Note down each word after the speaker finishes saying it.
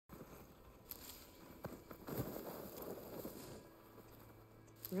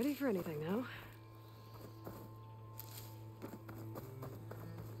Ready for anything now.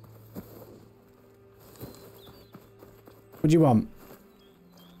 What do you want?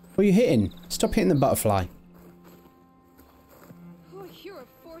 What are you hitting? Stop hitting the butterfly. Oh, you're a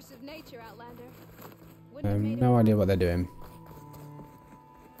force of nature, Outlander. I have no idea what they're doing.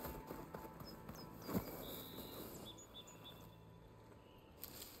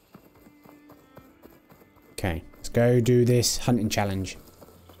 Okay, let's go do this hunting challenge.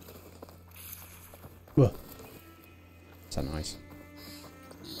 Whoa. Is that nice?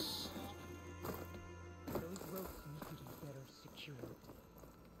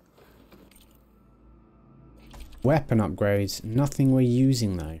 Weapon upgrades. Nothing we're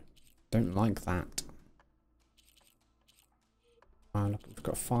using though. Don't like that. Wow, look, we've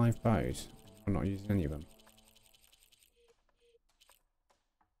got 5 bows. I'm not using any of them.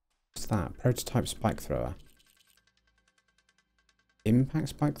 What's that? Prototype spike thrower. Impact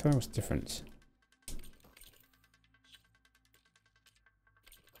spike thrower? What's the difference?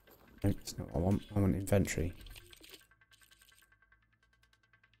 Nope, that's not what I want. I want inventory.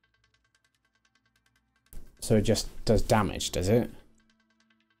 So it just does damage, does it?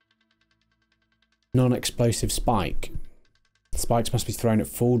 Non-explosive spike. Spikes must be thrown at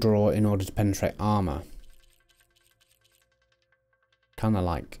full draw in order to penetrate armor. Kind of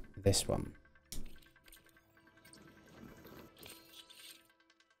like this one.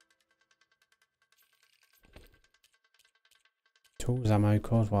 Tools ammo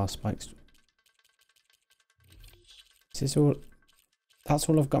cause while spikes. Is this all? That's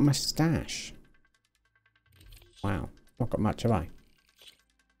all I've got in my stash. Wow, not got much, have I?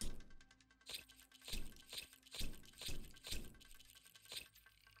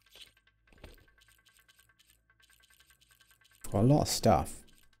 Got a lot of stuff.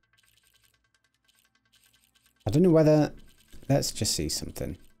 I don't know whether... Let's just see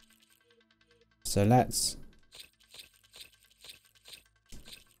something. So let's...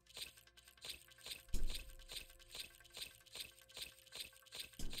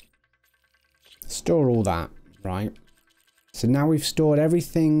 store all that, right? So now we've stored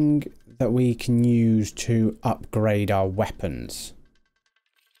everything that we can use to upgrade our weapons.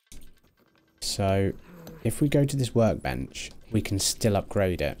 So if we go to this workbench, we can still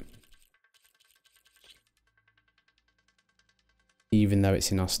upgrade it. Even though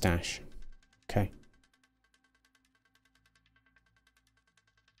it's in our stash. Okay.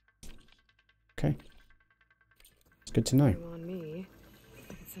 Okay. It's good to know.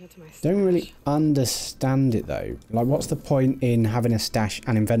 Don't really understand it though. Like, what's the point in having a stash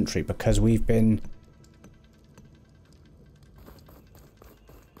and inventory? Because we've been...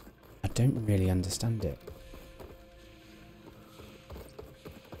 I don't really understand it.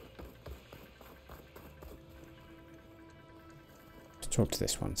 Let's talk to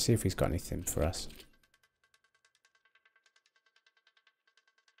this one. See if he's got anything for us.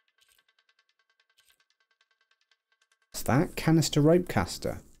 What's that? Canister rope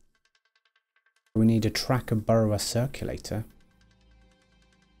caster. We need a tracker burrower circulator.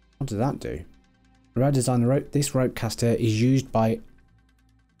 What does that do? Rare design rope. This rope caster is used by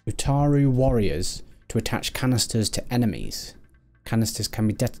Utaru warriors to attach canisters to enemies. Canisters can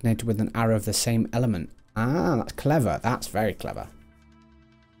be detonated with an arrow of the same element. Ah, that's clever. That's very clever.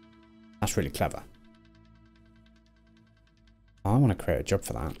 That's really clever. I want to create a job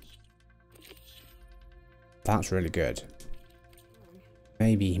for that. That's really good.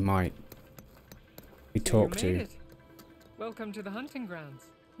 Maybe he might be talked to. Welcome to the hunting grounds.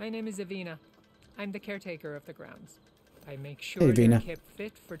 My name is Avina. I'm the caretaker of the grounds. I make sure they're kept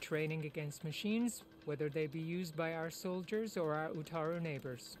fit for training against machines, whether they be used by our soldiers or our Utaru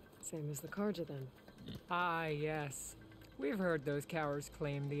neighbors. Same as the Karja then. Ah, yes. We've heard those cowards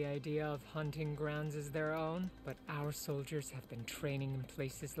claim the idea of hunting grounds as their own, but our soldiers have been training in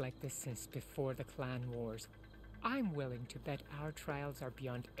places like this since before the clan wars. I'm willing to bet our trials are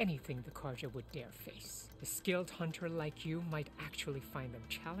beyond anything the Karja would dare face. A skilled hunter like you might actually find them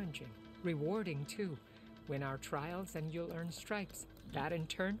challenging, rewarding too. Win our trials and you'll earn stripes. That in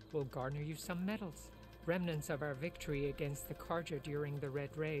turn will garner you some medals. Remnants of our victory against the Karja during the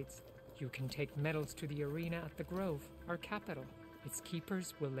Red Raids. You can take medals to the arena at the Grove, our capital. Its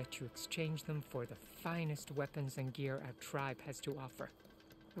keepers will let you exchange them for the finest weapons and gear our tribe has to offer.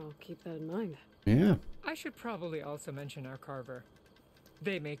 I'll keep that in mind. Yeah. I should probably also mention our carver.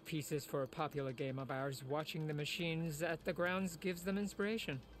 They make pieces for a popular game of ours. Watching the machines at the grounds gives them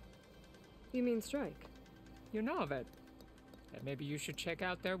inspiration. You mean strike? You know of it. And maybe you should check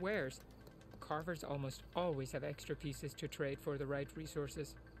out their wares. Carvers almost always have extra pieces to trade for the right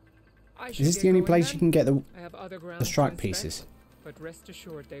resources. Is this the only place you can get the strike pieces? but rest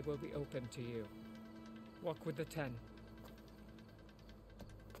assured they will be open to you. Walk with the 10. What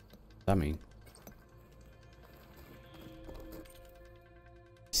does that mean?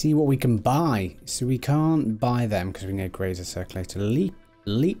 See what we can buy. So we can't buy them because we need a grazer circulator.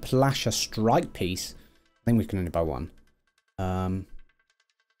 Leap lasher strike piece. I think we can only buy one.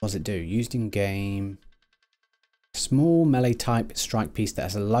 What does it do? Used in game. Small melee type strike piece that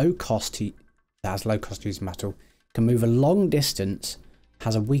has a low cost to use in battle. Can move a long distance.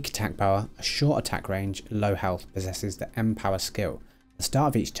 Has a weak attack power, a short attack range, low health. Possesses the M-Power skill. At the start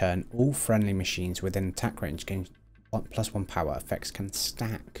of each turn, all friendly machines within attack range gain +1 power. Effects can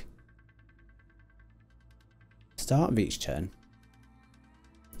stack. Start of each turn.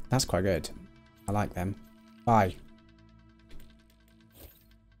 That's quite good. I like them. Bye.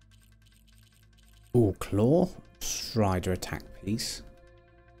 Ooh, claw. Strider attack piece.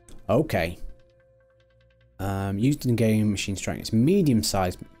 Okay. Used in game machine strike. It's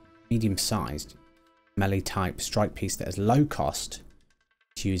medium-sized melee type strike piece that has low cost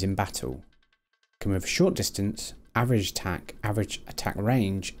to use in battle. Can move a short distance, average attack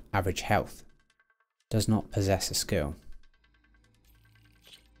range, average health. Does not possess a skill.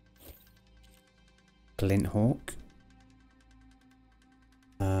 Glint Hawk.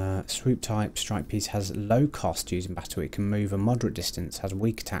 Swoop type strike piece has low cost to use in battle. It can move a moderate distance, has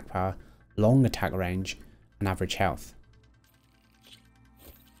weak attack power, long attack range, and average health.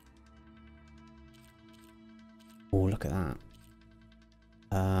 Oh, look at that.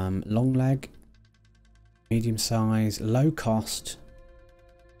 Long leg, medium size, low cost.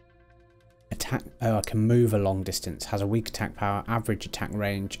 Attack. Oh, I can move a long distance. Has a weak attack power, average attack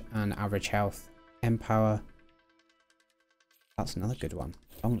range, and average health. M-Power. That's another good one.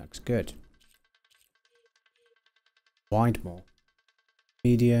 Long leg's good. Wide more.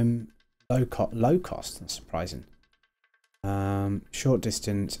 Medium. Low cost. That's surprising. Short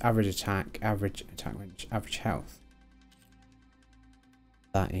distance. Average attack range. Average health.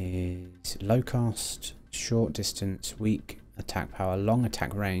 That is low cost. Short distance. Weak attack power. Long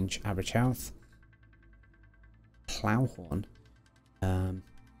attack range. Average health. Plowhorn.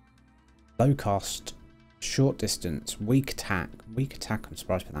 Low cost. Short distance, weak attack, I'm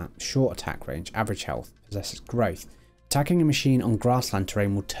surprised by that. Short attack range, average health, possesses growth. Attacking a machine on grassland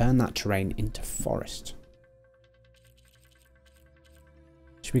terrain will turn that terrain into forest.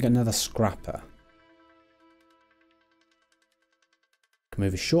 Should we get another scrapper? Can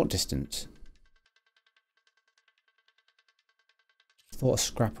move a short distance. I thought a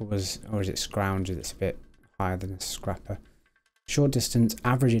scrapper was, or is it scrounger that's a bit higher than a scrapper? Short distance,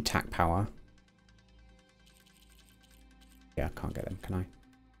 average attack power. Yeah, I can't get them, can I?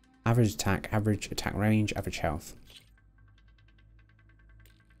 Average attack range, average health.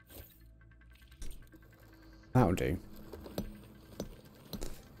 That'll do.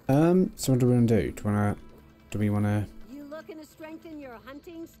 So what do we want to do? Do we want to... You looking to strengthen your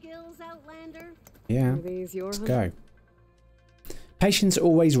hunting skills, Outlander? Yeah, let's go. Patience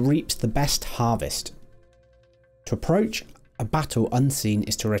always reaps the best harvest. To approach a battle unseen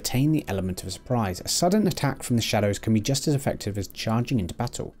is to retain the element of a surprise. A sudden attack from the shadows can be just as effective as charging into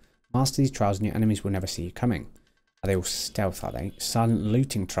battle. Master these trials and your enemies will never see you coming. Are they all stealth, are they? Silent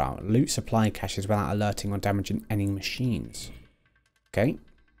looting trial. Loot supply caches without alerting or damaging any machines. Okay.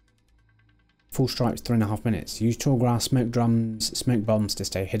 Full stripes, 3.5 minutes. Use tall grass, smoke drums, smoke bombs to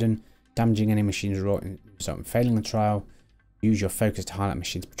stay hidden. Damaging any machines result in failing the trial. Use your focus to highlight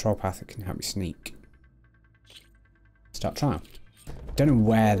machines' patrol path that can help you sneak. Start trial. Don't know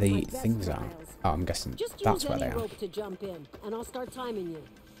where the things are. Oh, I'm guessing that's where they are. To jump in, and I'll start timing you.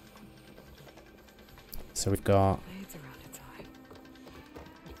 So we've got Blades around its eye.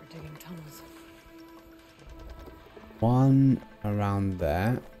 Good for digging tunnels. one around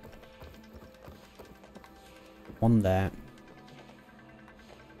there. One there.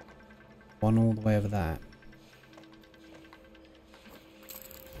 One all the way over there.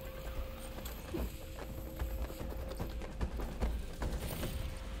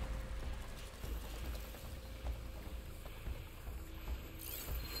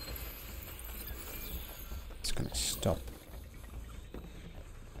 It's gonna stop.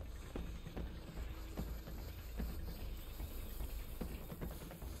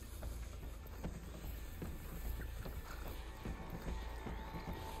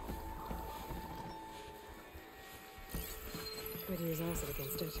 Way to use acid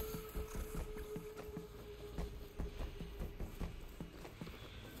against it.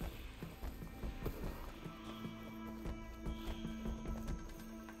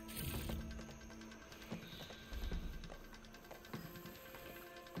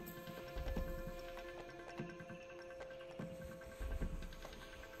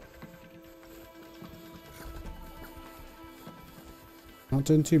 Not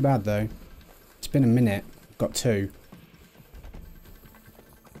doing too bad though. It's been a minute. Got 2.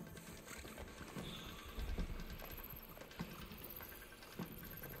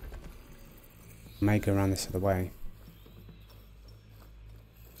 May go around this other way.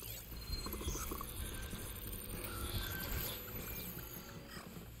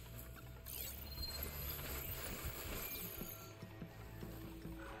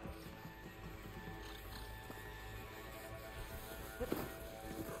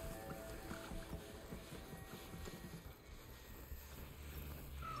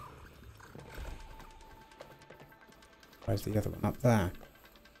 Where's the other one? Up there.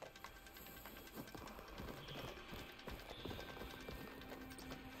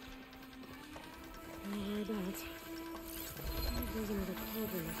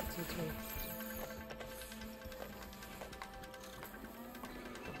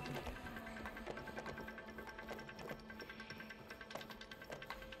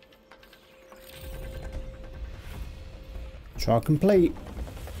 Trial complete.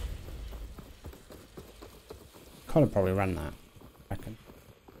 Could have probably run that, I reckon.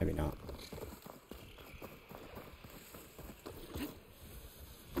 Maybe not.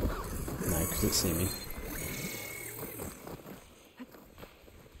 No, because it see me.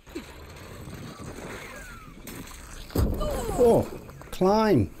 Oh!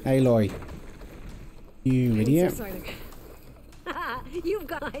 Climb, Aloy! You idiot. You've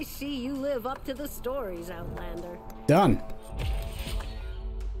got. I see you live up to the stories, Outlander. Done.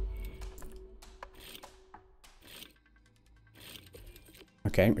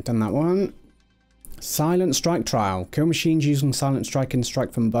 Okay, we've done that one. Silent strike trial. Kill machines using silent strike and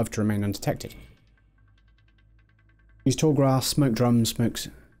strike from above to remain undetected. Use tall grass, smoke drums, smokes.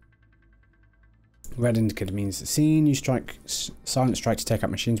 Red indicator means the scene. Use silent strike to take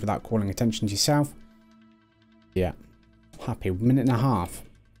out machines without calling attention to yourself. Yeah. Happy. Minute and a half.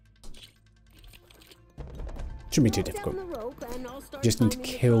 Shouldn't be too difficult. Just need to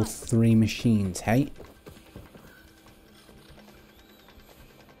kill 3 machines, hey?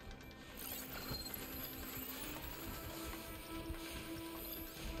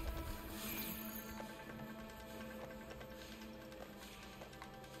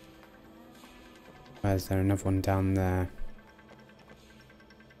 Where's there another one down there?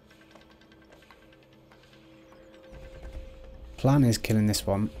 Plan is killing this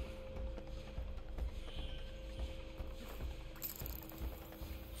one.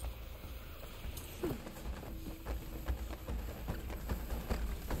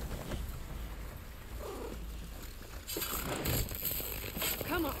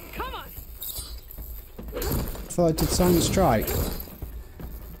 Come on, come on! I thought I did silent strike.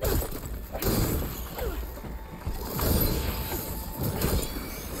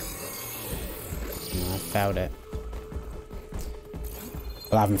 Failed it.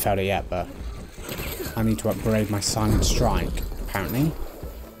 Well, I haven't failed it yet, but I need to upgrade my silent strike, apparently.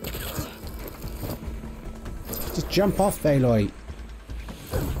 Just jump off, Aloy.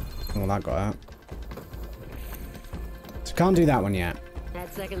 Oh, that got out. So can't do that one yet.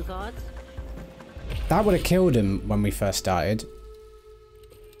 Had second thoughts? That would have killed him when we first started.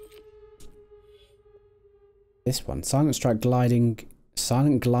 This one, silent strike gliding,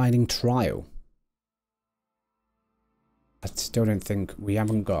 silent gliding trial. I still don't think we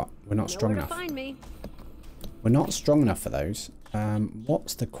haven't got. We're not strong enough. Find me. We're not strong enough for those.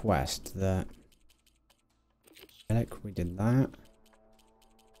 What's the quest? The relic, we did that.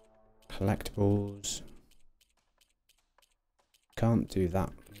 Collectibles. Can't do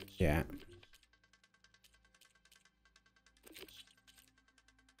that yet.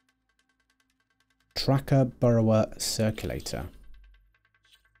 Tracker burrower circulator.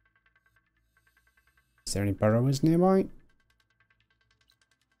 Is there any burrowers nearby?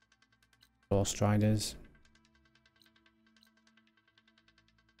 Floor striders.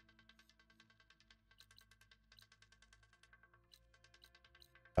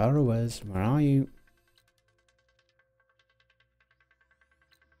 Burrowers, where are you?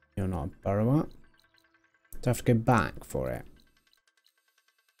 You're not a burrower. Do I have to go back for it?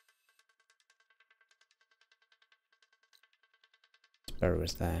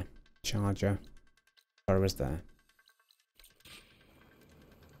 Burrower's there. Charger. Burrower's there.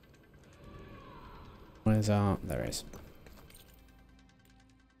 Where's our... There it is.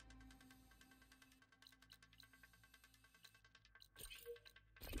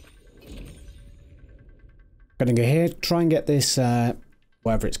 Gonna go here, try and get this,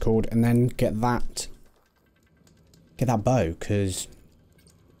 whatever it's called, and then get that bow, because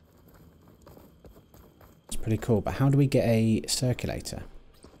it's pretty cool. But how do we get a circulator?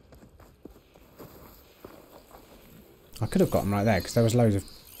 I could have got them right there because there was loads of...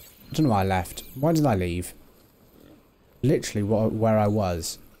 I don't know why I left. Why did I leave? Literally where I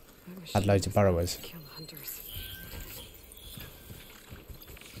was had loads of burrowers. Kill hunters.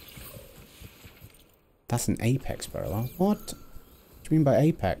 That's an apex burrower. What? What do you mean by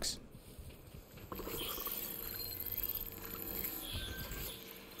apex?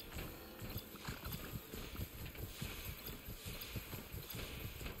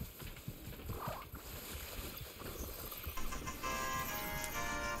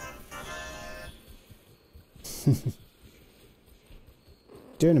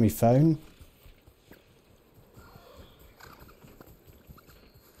 Doing on my phone.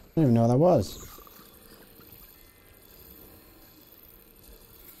 I don't even know what that was.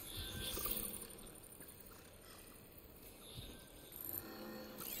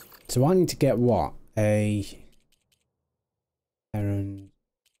 So I need to get what? A errand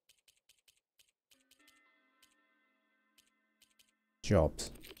jobs.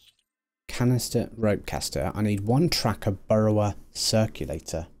 Canister ropecaster. I need 1 tracker burrower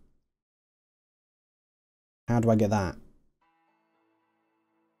circulator. How do I get that?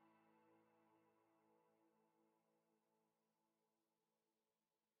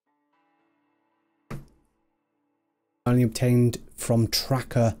 Only obtained from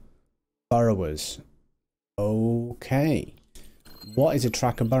tracker burrowers. Okay. What is a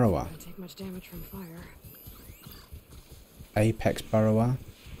tracker burrower? Don't take much damage from fire. Apex burrower.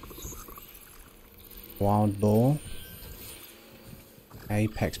 Wild boar.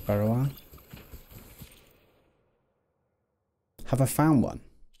 Apex burrower. Have I found one?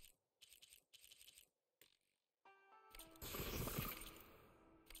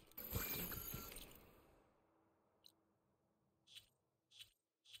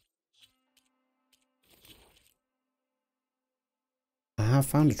 I have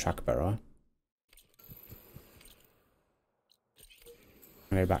found a tracker burrower.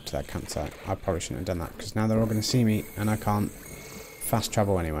 I'm going to go back to that campsite. I probably shouldn't have done that because now they're all going to see me and I can't fast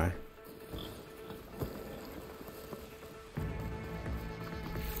travel anywhere.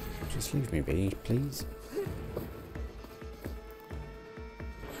 Just leave me be, please.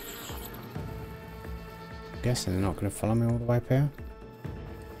 Guessing they're not going to follow me all the way up here.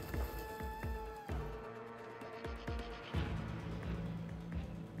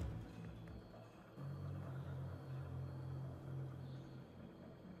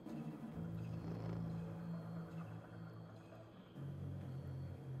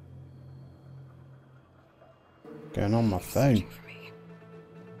 Going on my phone.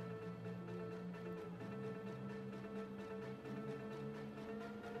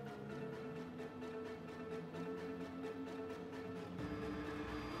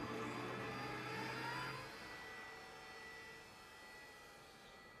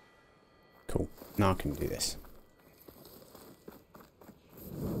 Cool. Now I can do this.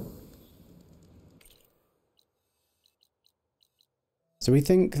 So we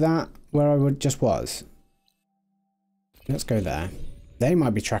think that where I just was. Let's go there. They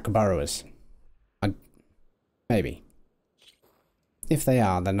might be tracker burrowers. Maybe. If they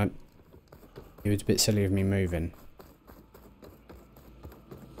are, then it was a bit silly of me moving.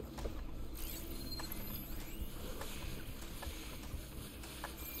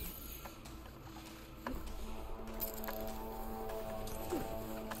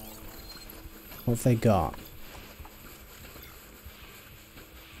 What have they got?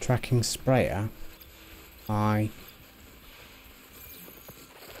 Tracking sprayer.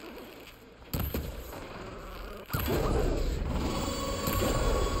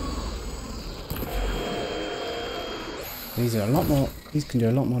 These are a lot more. These can do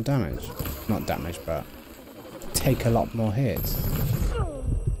a lot more damage. Not damage, but take a lot more hits.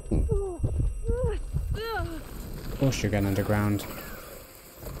 Ooh. Of course, you're going underground.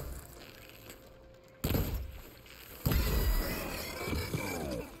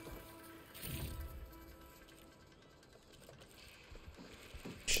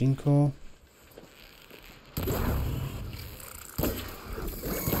 Machine core.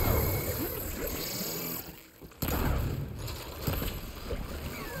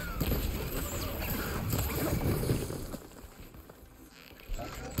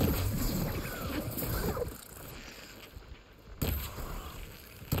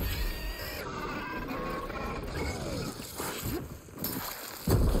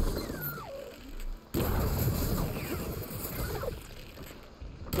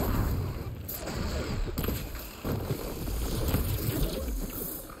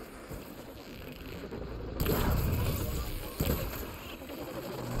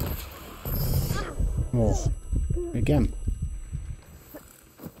 Oh, again.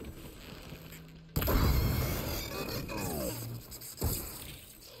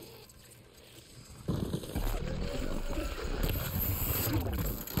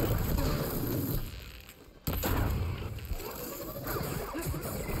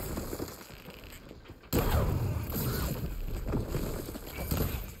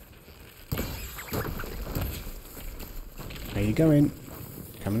 you going?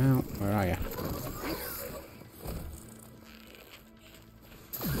 Coming out. Where are you?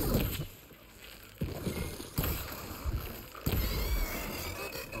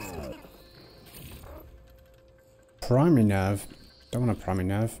 Primary nerve. Don't want a primary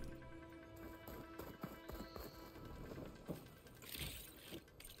nerve.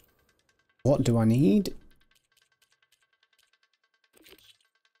 What do I need?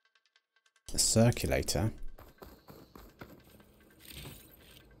 A circulator.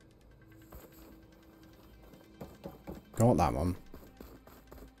 Got that one.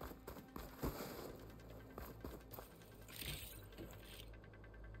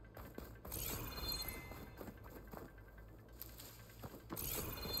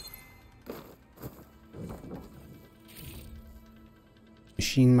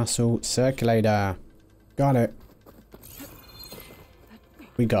 Machine muscle circulator. Got it.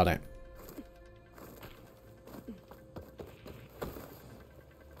 We got it.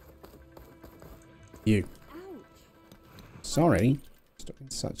 You. Sorry. Stop in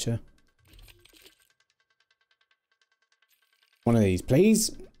such a... One of these,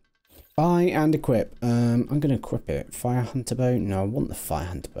 please. Buy and equip. I'm going to equip it. Fire hunter bow. No, I want the fire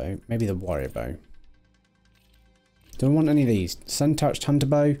hunter bow. Maybe the warrior bow. Do I want any of these? Sun-touched hunter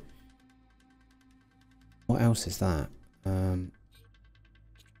bow. What else is that? I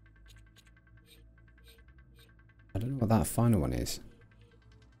don't know what that final one is.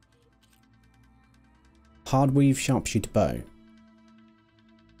 Hardweave sharpshooter bow.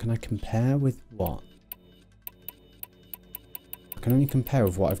 Can I compare with what? I can only compare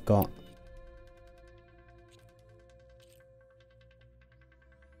with what I've got.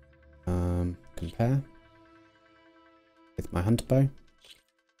 Compare with my hunter bow.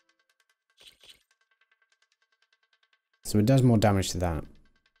 So it does more damage to that.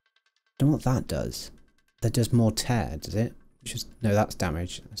 I don't know what that does. That does more tear, does it? Just no, that's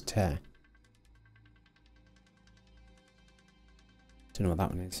damage. That's tear. Don't know what that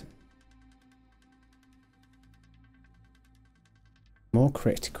one is. More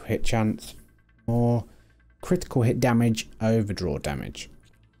critical hit chance. More critical hit damage. Overdraw damage.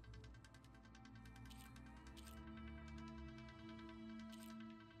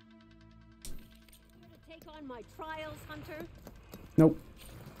 Take on my trials, Hunter. Nope.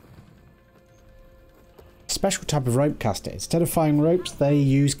 Special type of rope caster. Instead of firing ropes, they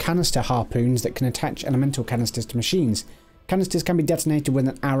use canister harpoons that can attach elemental canisters to machines. Canisters can be detonated with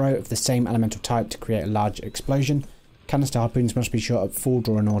an arrow of the same elemental type to create a large explosion. Canister harpoons must be shot at full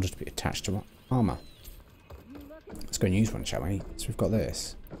draw in order to be attached to armor. Let's go and use one, shall we? So we've got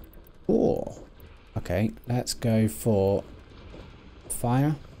this. Oh. Okay, let's go for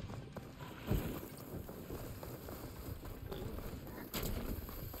fire.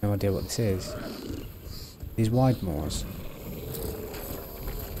 No idea what this is. These wide moors.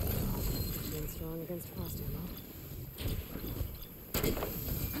 Being strong against frost,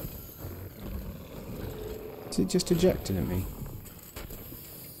 Is it just ejecting at me?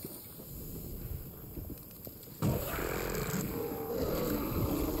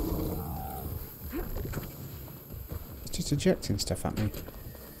 It's just ejecting stuff at me.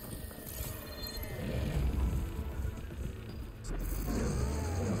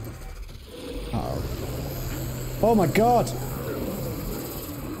 Uh-oh. Oh my god!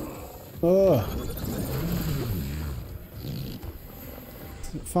 Ugh.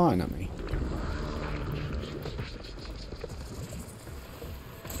 Is it firing at me?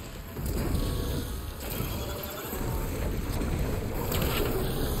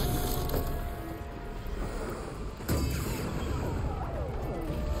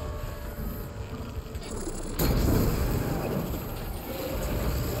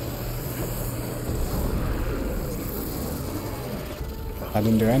 I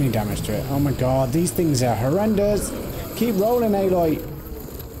didn't do any damage to it. Oh my god, these things are horrendous. Keep rolling, Aloy.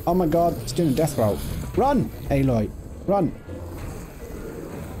 Oh my god, it's doing a death roll. Run, Aloy. Run.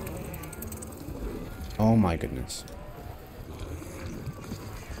 Oh my goodness.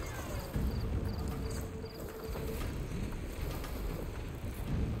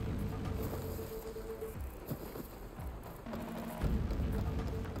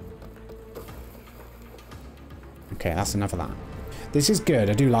 Okay, that's enough of that. This is good.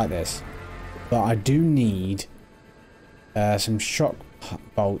 I do like this. But I do need some shock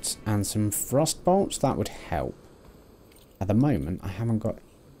bolts and some frost bolts. That would help. At the moment, I haven't got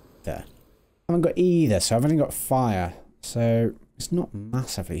either. So I've only got fire. So it's not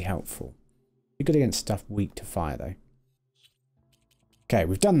massively helpful. Be good against stuff weak to fire, though. Okay,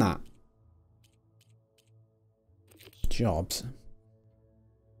 we've done that. Jobs.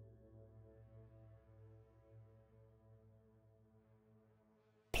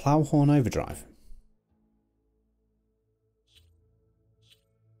 Plowhorn Overdrive.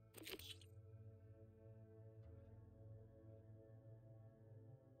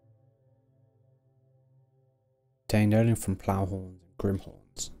 Obtained only from Plowhorns and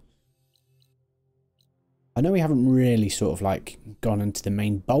Grimhorns. I know we haven't really sort of like gone into the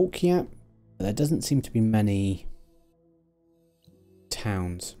main bulk yet, but there doesn't seem to be many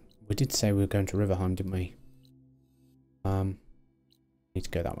towns. We did say we were going to Riverheim, didn't we? Need to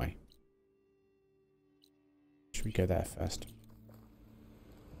go that way. Should we go there first?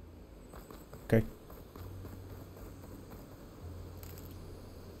 Okay.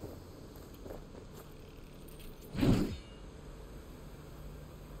 I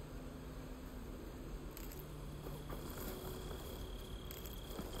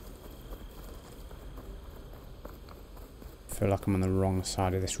feel like I'm on the wrong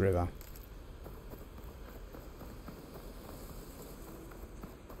side of this river.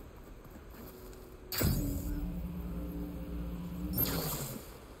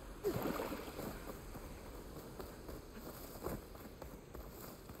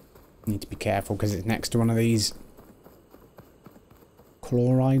 Need to be careful because it's next to one of these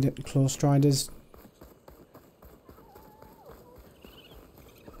claw striders.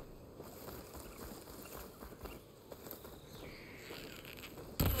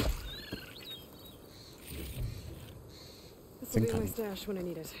 This will be my stash when I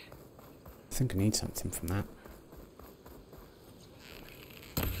need it. I think I need something from that.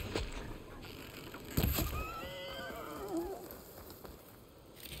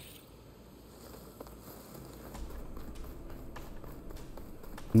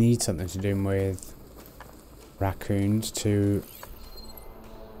 Need something to do with raccoons to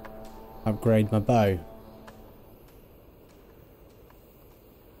upgrade my bow.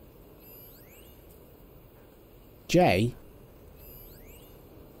 J?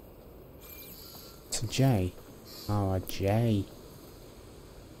 It's a J. Oh, a J.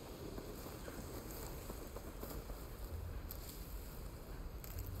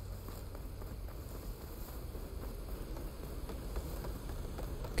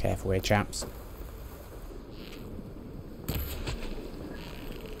 Careful here, chaps.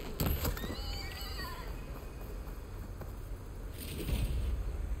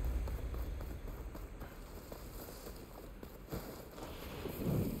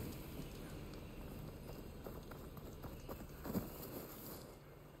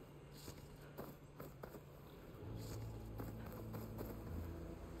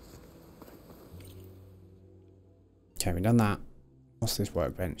 Okay, we've done that. What's this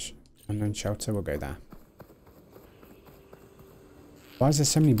workbench? Unknown shelter, we'll go there. Why is there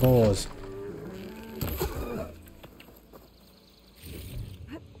so many boars?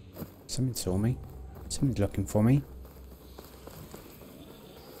 Someone saw me. Someone's looking for me.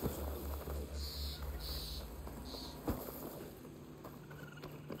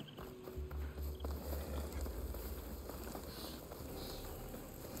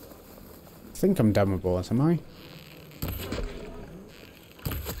 I think I'm done with boars, am I?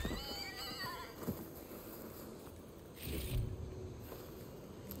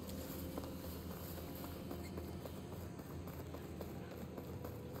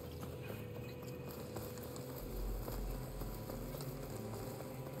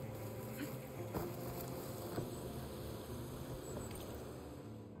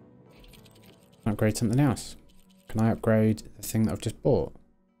 Upgrade something else. Can I upgrade the thing that I've just bought?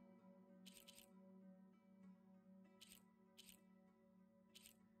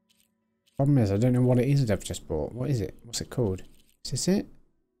 Problem is, I don't know what it is that I've just bought. What is it? What's it called? Is this it?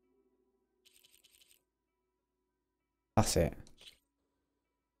 That's it.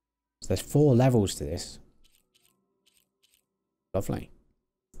 So there's 4 levels to this. Lovely.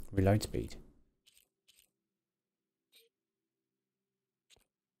 Reload speed.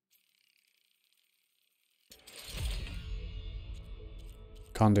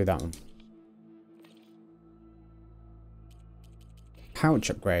 Can't do that one. Pouch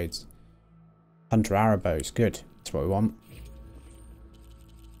upgrades. Hunter arrow bows. Good. That's what we want.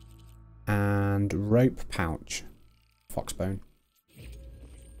 And rope pouch. Foxbone.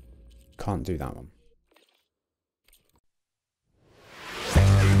 Can't do that one.